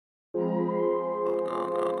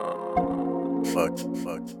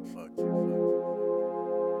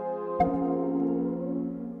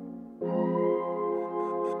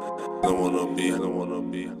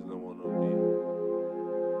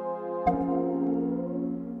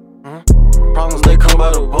Problems, they come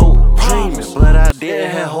by the boat. Dreaming, but I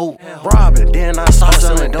didn't have hope. Robbing, then I started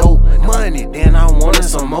selling dope. Money, then I wanted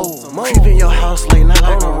some more. Creeping your house late night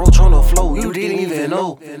like a roach on the floor. You didn't even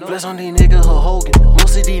know. Bless on these niggas, her Hogan.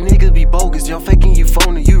 Most of these niggas be bogus. Y'all faking, you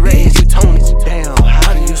phony. You raised, you Tony. Damn,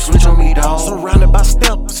 how do you switch on me, dawg? Surrounded by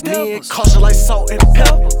steppers. Me and cautious like salt and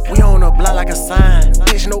pepper. We on the block like a sign.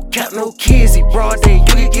 Bitch, no cap, no kids. He broad day, you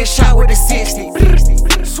can get shot with a 60.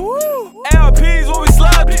 LPs when we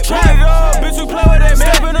slide the trap. Bitch, we play with that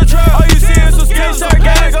man in the trap. All you see is some skin shirt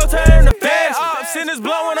gang, go turn the fast. Sinners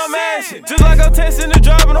blowing, I'm ashing. Just like I'm testing the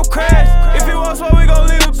drive and I'm crashing. If he wants smoke, we gon'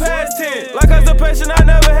 leave it past 10. Like constipation, I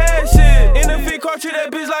never had shit. In the feet car, treat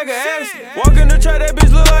that bitch like an ass. Walk in the trap, that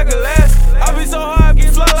bitch look like a lass. I be so hard, I be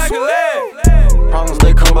fly like a lad. Problems,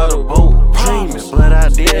 they come by the boat. Dreaming, but I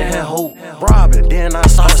didn't have hope. Robbing, then I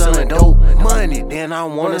started selling dope. Money, then I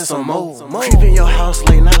wanted some more. Creeping your house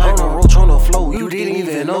late night like a roach on the floor. You didn't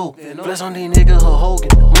even know. Bless on these niggas, her Hogan.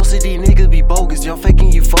 Most of these niggas be bogus. Y'all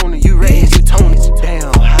faking, you phony. You raised, you Tony.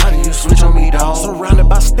 Damn, how do you switch on me, dawg? Surrounded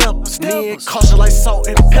by steppers. Me and cautious like salt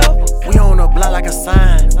and pepper. We on the block like a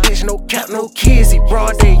sign. Bitch, no cap, no kids. He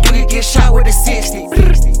broad day, you can get shot with a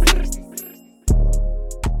 60.